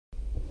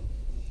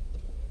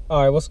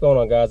All right, what's going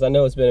on, guys? I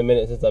know it's been a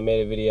minute since I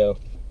made a video,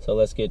 so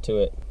let's get to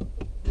it.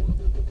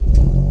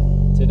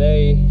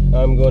 Today,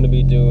 I'm going to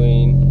be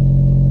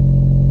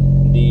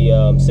doing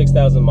the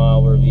 6,000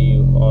 mile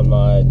review on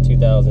my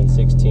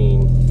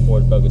 2016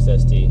 Ford Focus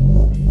ST.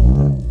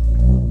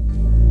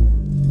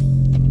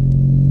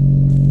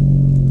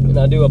 And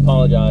I do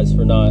apologize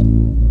for not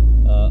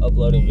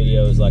uploading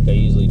videos like I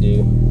usually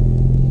do.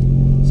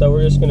 So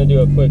we're just going to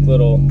do a quick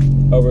little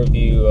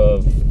overview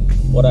of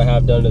what I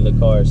have done to the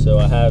car. So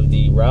I have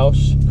the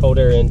Roush cold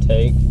air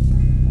intake,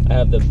 I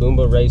have the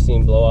Boomba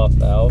Racing blow-off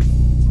valve,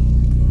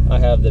 I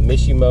have the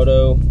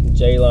Mishimoto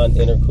J-Line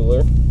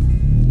intercooler,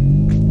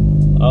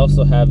 I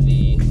also have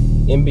the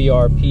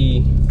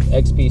MBRP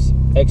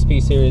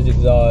XP series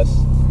exhaust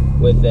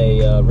with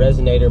a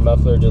resonator,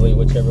 muffler, delete,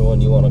 whichever one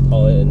you want to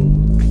call it,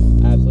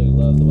 and I absolutely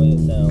love the way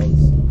it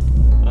sounds.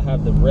 I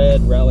have the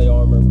red Rally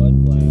Armor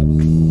mud flaps.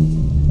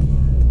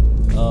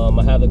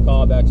 I have the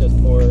Cobb Access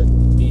Port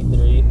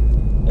V3,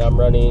 and I'm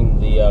running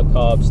the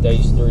Cobb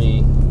Stage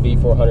 3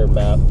 V400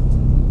 map.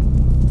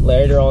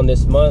 Later on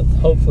this month,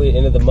 hopefully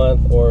end of the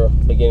month or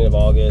beginning of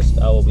August,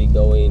 I will be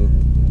going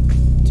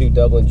to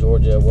Dublin,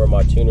 Georgia, where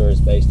my tuner is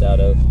based out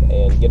of,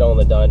 and get on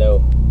the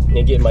dyno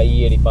and get my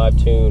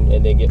E85 tune,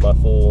 and then get my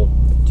full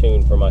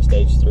tune for my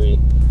Stage 3.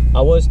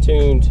 I was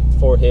tuned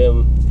for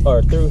him,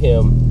 or through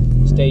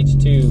him, Stage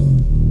 2,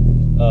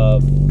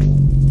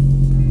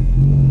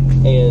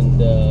 and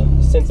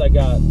since I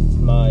got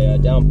my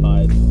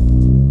downpipe,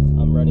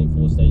 I'm running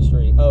full Stage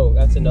 3. Oh,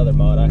 that's another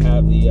mod. I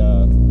have the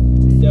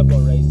Depot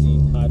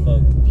Racing High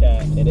Flow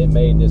Cat, and it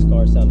made this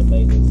car sound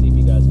amazing. See if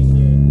you guys can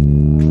hear it.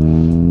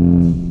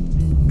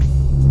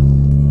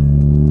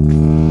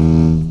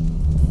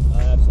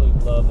 I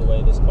absolutely love the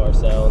way this car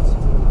sounds.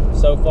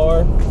 So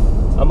far,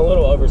 I'm a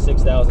little over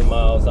 6,000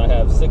 miles. I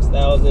have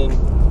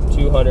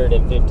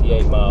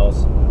 6,258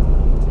 miles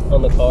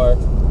on the car.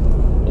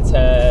 It's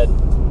had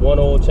one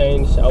oil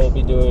change. I will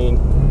be doing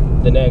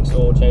the next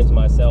oil change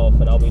myself,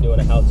 and I'll be doing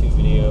a how-to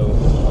video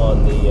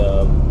on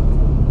the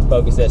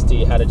Focus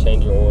ST, how to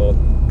change your oil.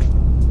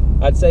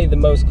 I'd say the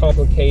most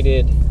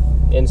complicated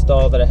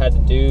install that I had to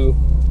do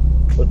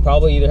would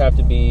probably either have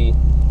to be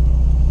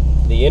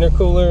the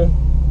intercooler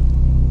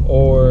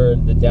or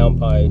the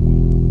downpipe.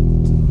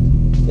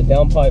 The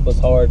downpipe was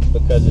hard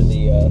because of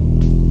the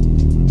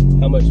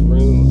how much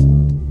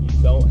room you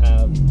don't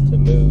have to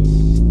move.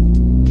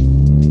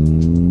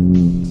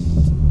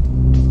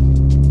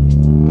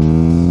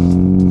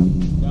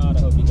 God, I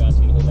hope you guys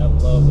can hear that. I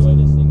love the way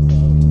this thing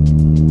sounds.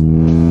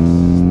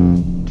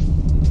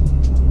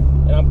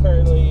 And I'm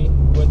currently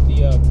with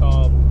the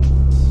Cobb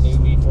new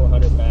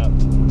V400 map.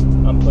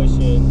 I'm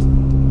pushing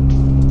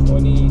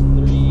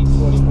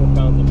 24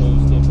 pounds of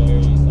boost. It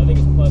varies. I think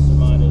it's plus or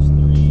minus 3.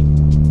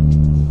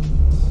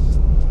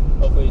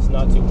 Hopefully it's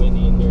not too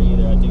windy in here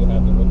either. I do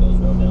have the windows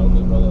rolled down.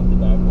 Let me roll up the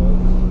back one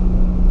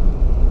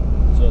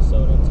just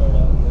so it'll turn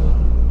out good.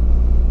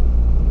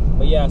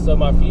 But yeah, so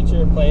my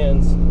future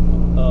plans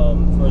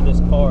for this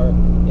car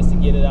is to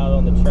get it out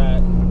on the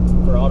track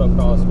for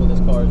autocross, what this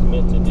car is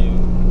meant to do.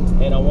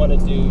 And I want to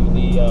do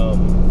the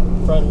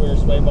front and rear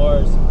sway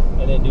bars,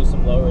 and then do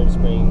some lowering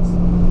springs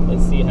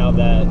and see how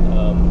that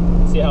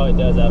see how it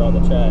does out on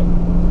the track.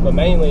 But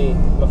mainly,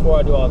 before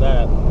I do all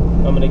that,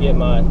 I'm going to get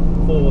my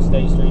full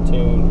Stage 3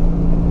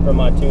 tune from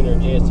my tuner,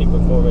 GST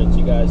Performance.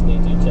 You guys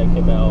need to check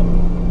him out.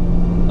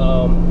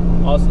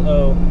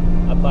 Also,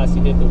 I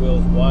plastic did the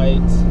wheels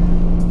white.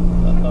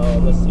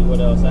 Let's see what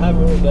else. I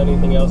haven't really done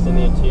anything else in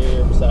the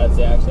interior besides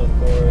the access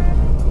port.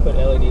 Put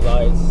LED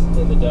lights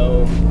in the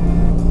dome.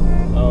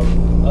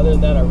 Other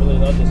than that, I really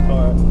love this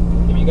car.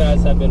 If you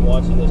guys have been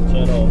watching this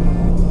channel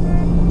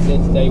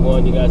since day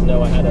one, you guys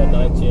know I had a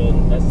 9th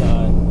Gen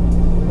SI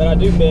that I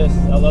do miss.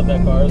 I love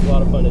that car. It was a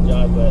lot of fun to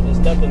drive, but it's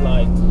nothing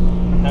like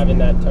having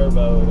that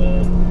turbo,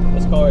 and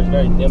this car is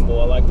very nimble.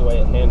 I like the way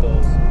it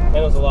handles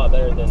a lot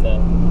better than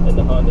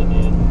the Honda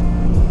did.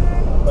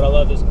 But I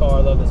love this car,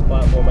 I love this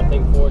platform. I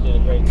think Ford did a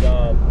great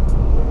job.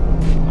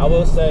 I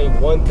will say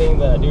one thing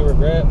that I do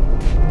regret,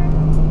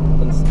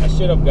 and I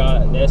should have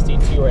got the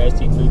ST2 or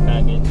ST3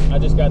 package. I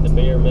just got the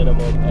bare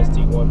minimum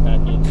ST1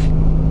 package.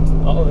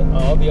 All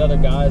the other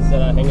guys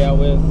that I hang out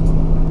with,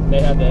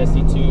 they have the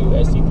ST2,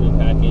 ST3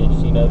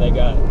 package. You know, they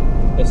got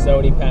the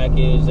Sony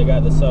package, they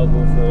got the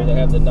subwoofer, they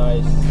have the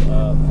nice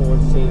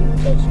Ford Scene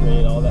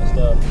touchscreen, all that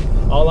stuff.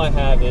 All I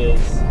have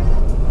is,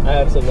 I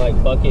have some like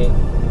bucket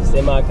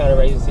semi kind of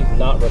racing seats,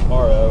 not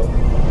Recaro.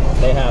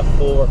 They have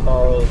full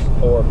Recaros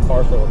or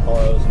partial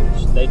Recaros,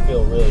 which they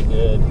feel really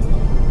good.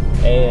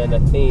 And I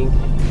think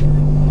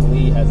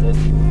Lee has this,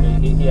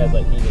 he has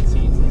like heated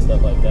seats and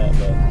stuff like that,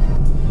 but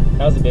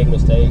that was a big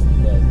mistake.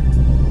 But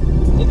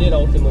it did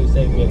ultimately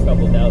save me a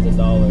couple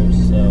 $1,000,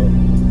 so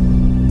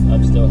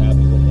I'm still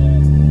happy with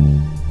that.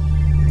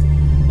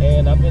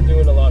 And I've been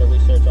doing a lot of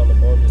research on the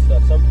forums and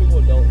stuff. Some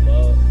people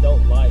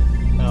don't like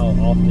how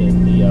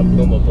often the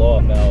Boomba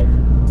blow-off valve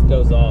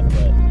goes off,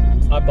 but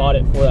I bought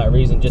it for that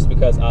reason, just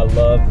because I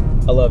love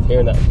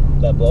hearing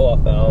that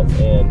blow-off valve.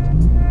 And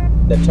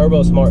the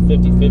Turbo Smart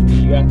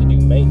 50/50, you have to do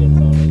maintenance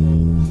on it.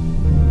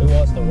 Who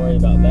wants to worry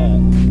about that,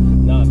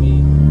 not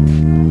me.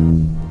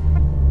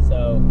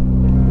 So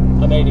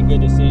I made a good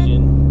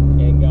decision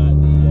and got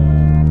the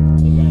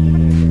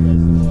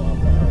Racing Blow-Off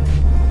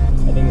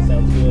valve. I think it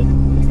sounds good.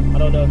 I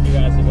don't know if you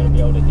guys are going to be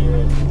able to hear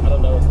it. I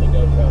don't know if the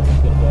GoPro is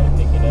going to be able to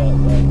pick it up,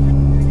 but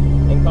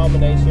in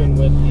combination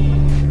with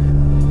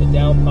the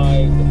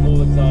downpipe, the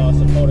full exhaust,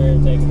 the cold air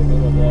intake, and the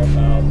boom blow-off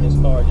valve, this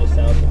car just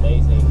sounds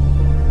amazing.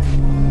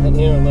 And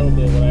here in a little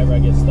bit, whenever I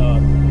get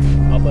stopped,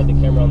 I'll put the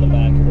camera on the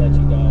back and let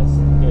you guys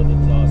hear the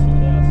exhaust from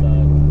the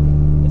outside.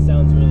 It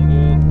sounds really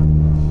good.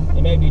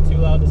 It may be too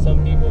loud to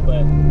some people,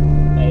 but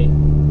hey,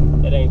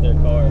 it ain't their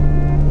car.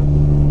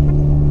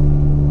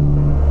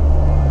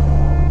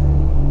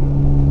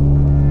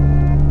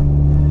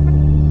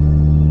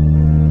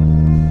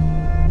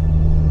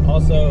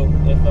 Also,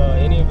 if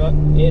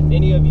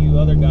any of you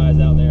other guys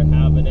out there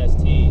have an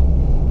ST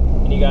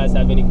and you guys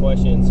have any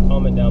questions,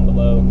 comment down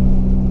below.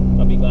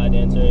 I'll be glad to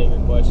answer any of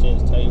your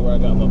questions, tell you where I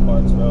got my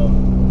parts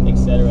from,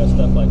 etc.,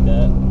 stuff like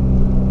that.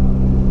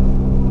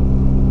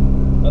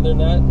 Other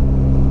than that,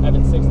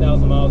 having 6,000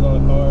 miles on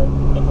the car,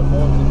 the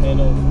performance and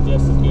handles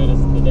just as good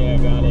as the day I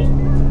got it.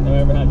 Don't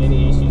ever have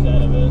any issues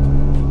out of it.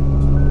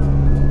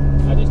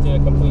 I just did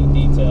a complete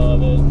detail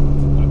of it.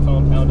 I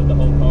compounded the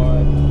whole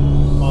car,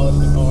 polished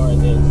the car,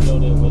 and then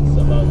sealed it with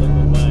some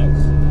liquid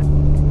wax.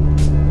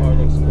 The car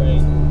looks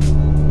great.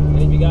 And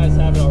if you guys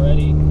haven't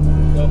already,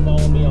 go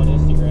follow me on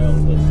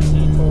Instagram. It's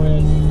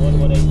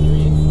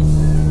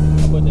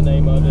TTorres1183. I'll put the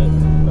name of it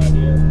right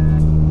here.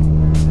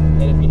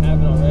 And if you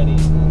haven't already,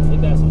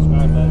 hit that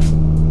subscribe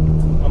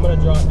button. I'm going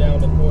to drop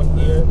down to 4th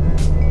gear.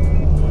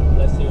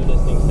 Let's see what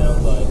this thing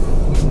sounds like.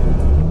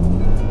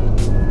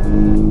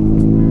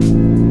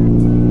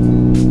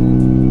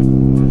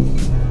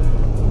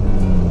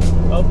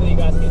 Hopefully you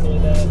guys can hear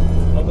that.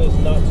 Hopefully it's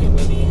not too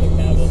windy in the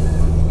cabin.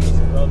 Just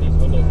roll these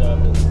windows up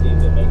and see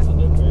if it makes a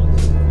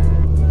difference.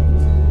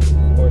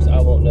 Of course, I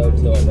won't know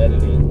until I'm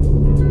editing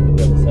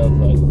what it sounds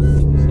like.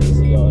 It's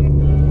AC on.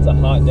 It's a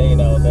hot day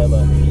in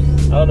Alabama.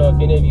 I don't know if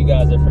any of you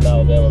guys are from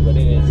Alabama, but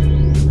it is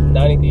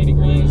 93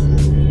 degrees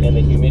and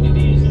the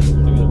humidity is just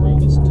through the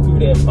roof. It's too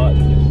damn hot to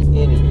do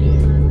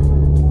anything.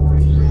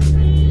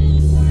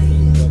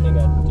 One thing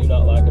I do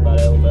not like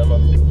about Alabama,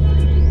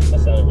 that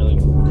sounded really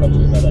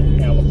country about that.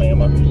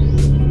 Alabama.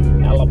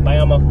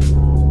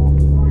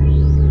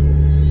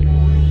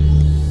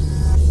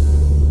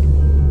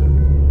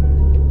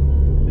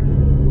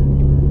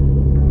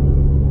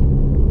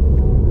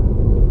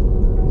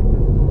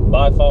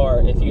 By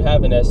far, if you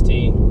have an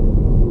ST,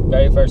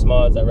 very first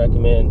mods I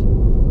recommend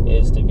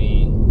is to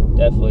be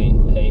definitely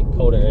a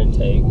cold air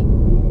intake,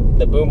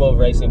 the Boomo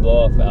Racing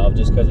Blow-Off valve,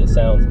 just because it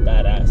sounds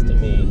badass to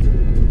me,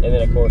 and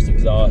then of course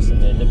exhaust,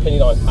 and then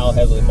depending on how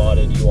heavily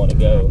modded you want to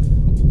go,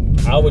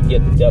 I would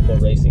get the Depot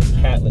Racing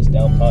catless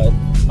downpipe.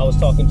 I was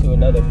talking to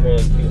another friend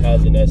who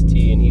has an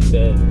ST, and he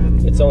said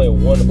it's only a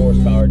 1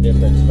 horsepower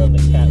difference from the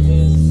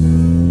catless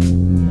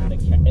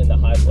and the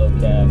high flow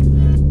cat.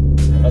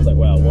 I was like,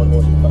 wow, 1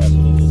 horsepower, I should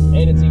have just,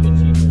 and it's even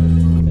cheaper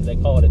because they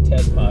call it a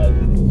test pipe.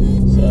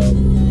 So,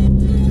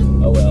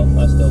 oh well,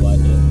 I still like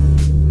it.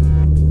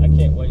 I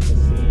can't wait to see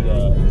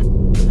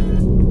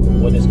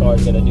what this car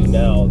is going to do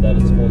now that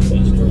it's full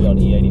stage 3 on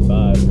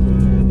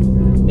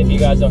E85. If you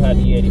guys don't have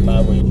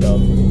E85 where you're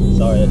from,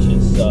 sorry, that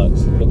shit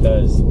sucks,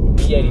 because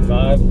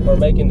E85, or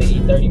making the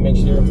E30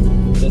 mixture,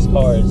 this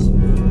car is,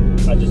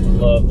 I just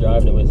love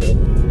driving it with it.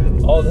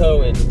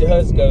 Although it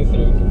does go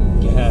through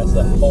gas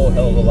a whole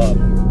hell of a lot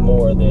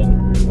more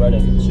than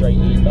running straight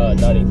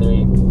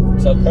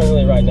E93. So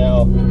currently right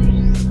now,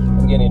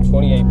 I'm getting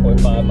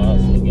 28.5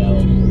 miles to the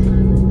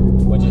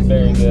gallon, which is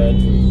very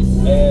good.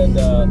 And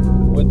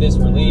with this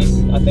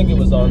release, I think it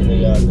was on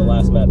the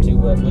last map too,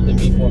 but with the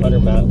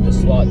V400 map, the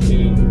slot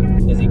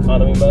 2 is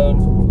economy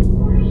mode.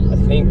 I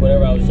think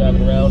whenever I was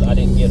driving around, I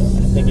think it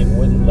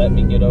wouldn't let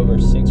me get over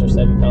 6 or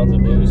 7 pounds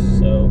of boost.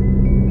 So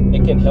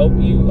it can help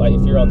you, like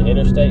if you're on the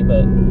interstate,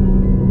 but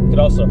it could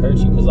also hurt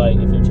you, because like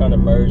if you're trying to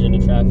merge into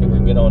traffic or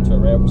get onto a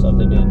ramp or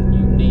something and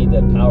you need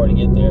the power to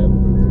get there,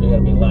 you're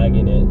gonna be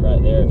lagging it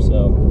right there.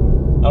 So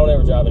I don't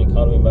ever drive in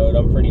economy mode.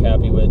 I'm pretty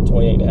happy with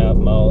 28.5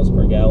 miles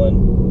per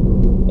gallon.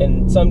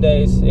 And some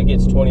days it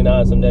gets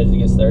 29, some days it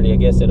gets 30. I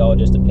guess it all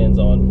just depends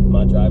on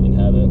my driving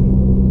habit.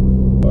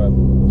 Or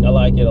I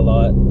like it a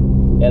lot.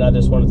 And I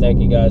just want to thank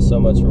you guys so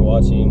much for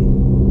watching.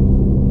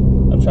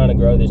 I'm trying to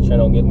grow this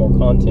channel and get more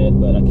content,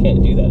 but I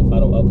can't do that if I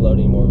don't upload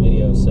any more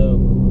videos. So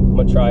I'm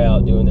gonna try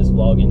out doing this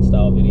vlogging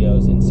style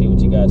videos and see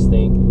what you guys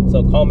think.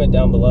 So comment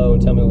down below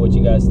and tell me what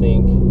you guys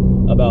think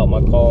about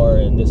my car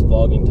and this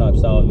vlogging type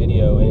style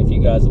video. And if you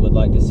guys would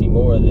like to see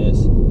more of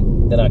this,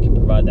 then I can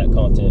provide that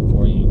content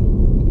for you.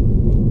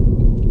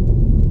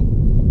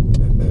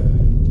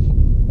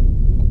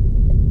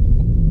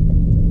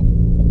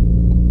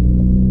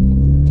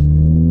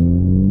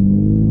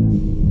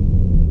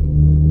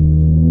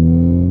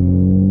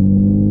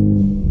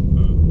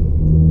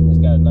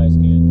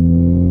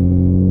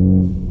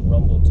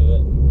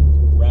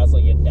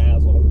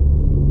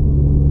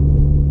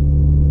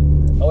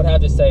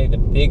 Say the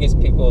biggest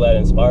people that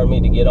inspired me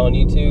to get on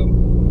YouTube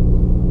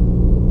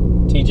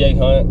TJ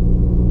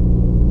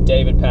Hunt,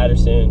 David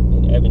Patterson,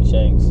 and Evan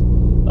Shanks.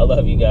 I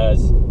love you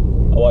guys.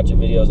 I watch your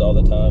videos all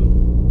the time.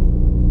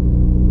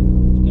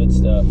 Good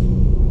stuff.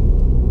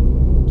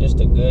 Just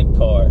a good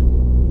car.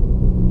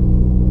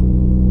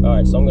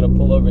 Alright, so I'm going to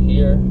pull over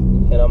here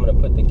and I'm going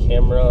to put the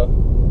camera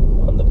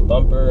on the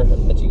bumper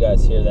and let you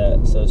guys hear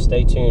that. So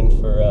stay tuned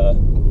for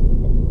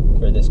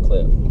this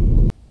clip.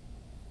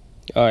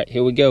 Alright,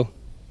 here we go.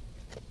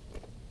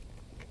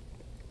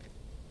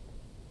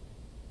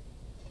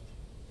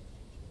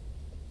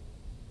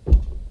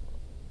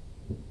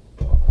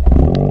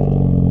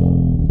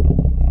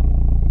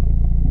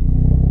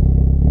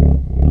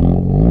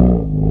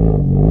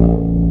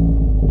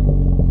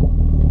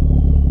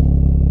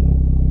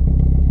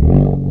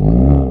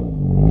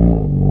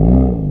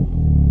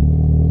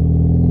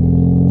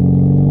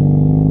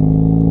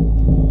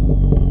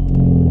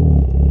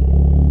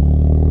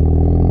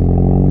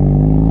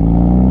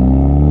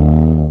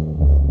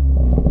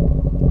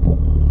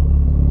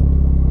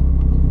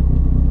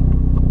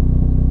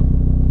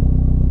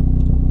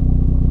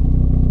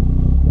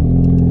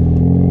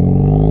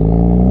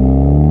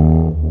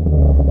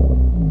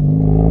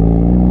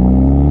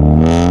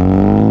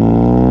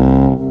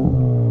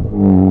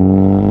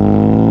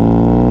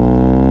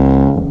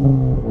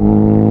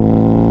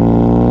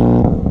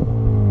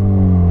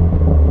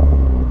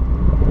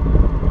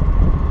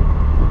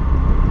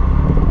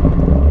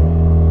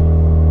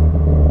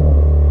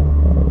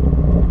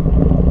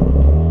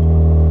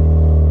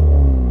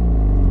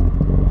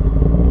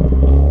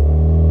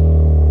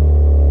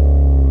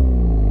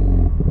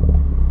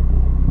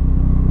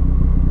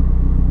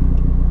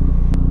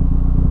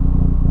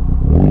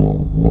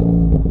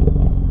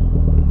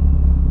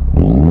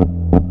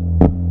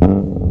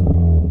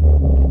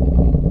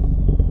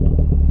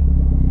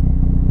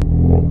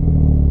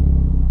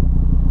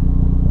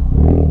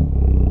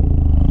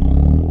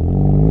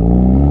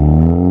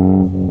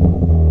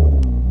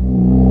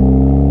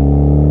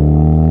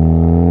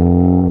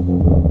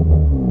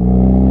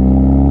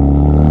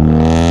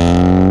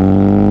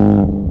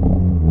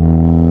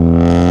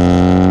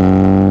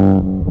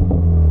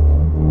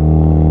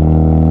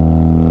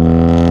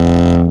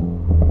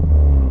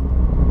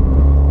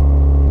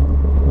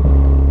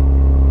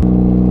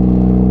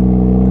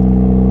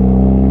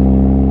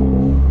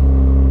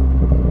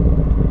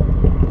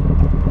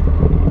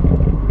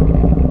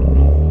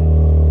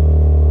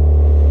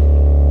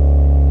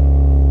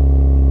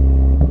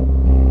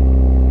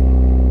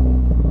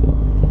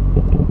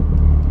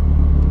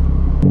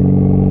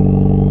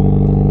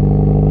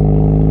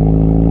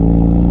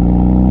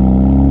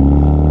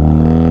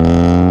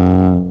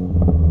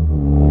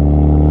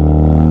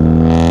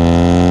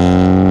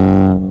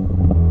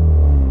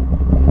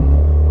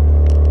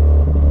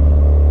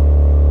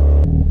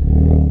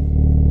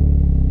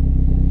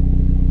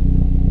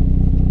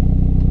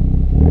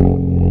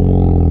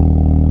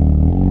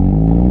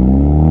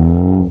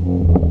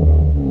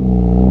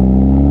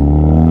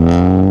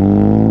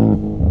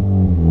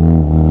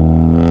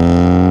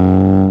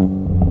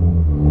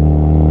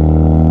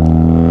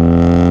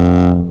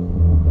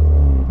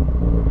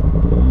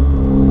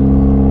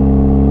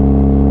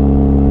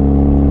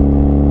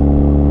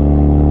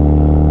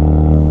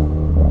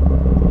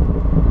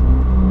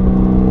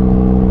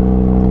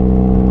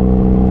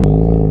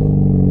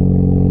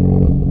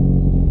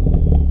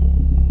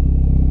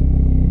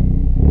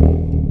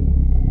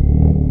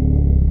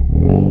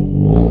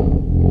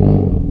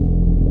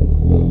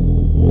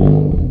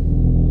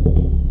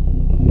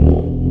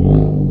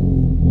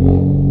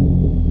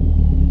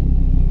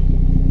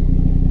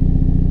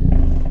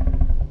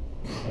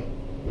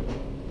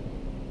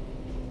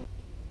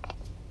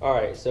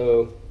 Alright,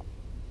 so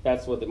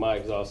that's what my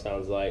exhaust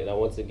sounds like. Now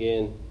once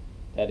again,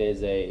 that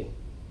is a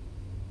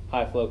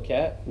high flow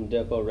cat from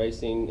Depot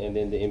Racing, and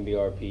then the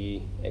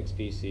MBRP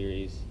XP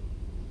series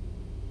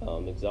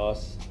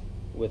exhaust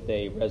with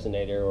a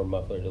resonator or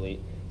muffler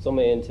delete. So I'm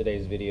going to end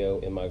today's video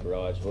in my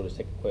garage. We'll just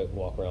take a quick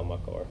walk around my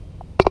car.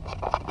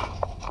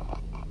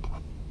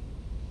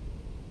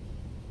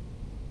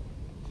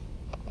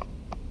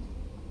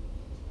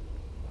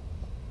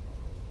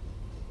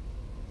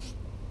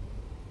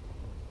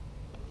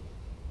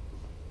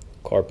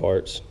 Car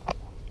parts.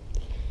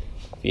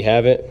 If you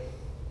haven't,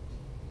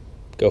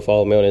 go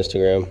follow me on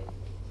Instagram.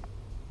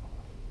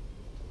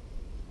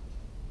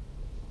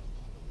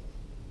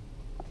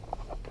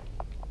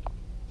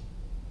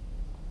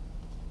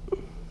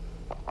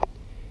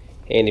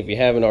 And if you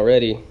haven't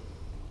already,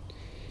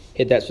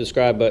 hit that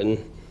subscribe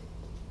button.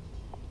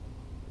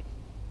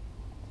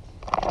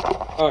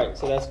 Alright,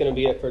 so that's going to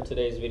be it for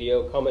today's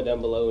video. Comment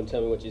down below and tell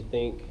me what you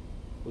think.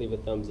 Leave a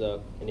thumbs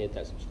up and hit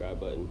that subscribe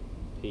button.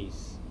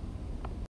 Peace.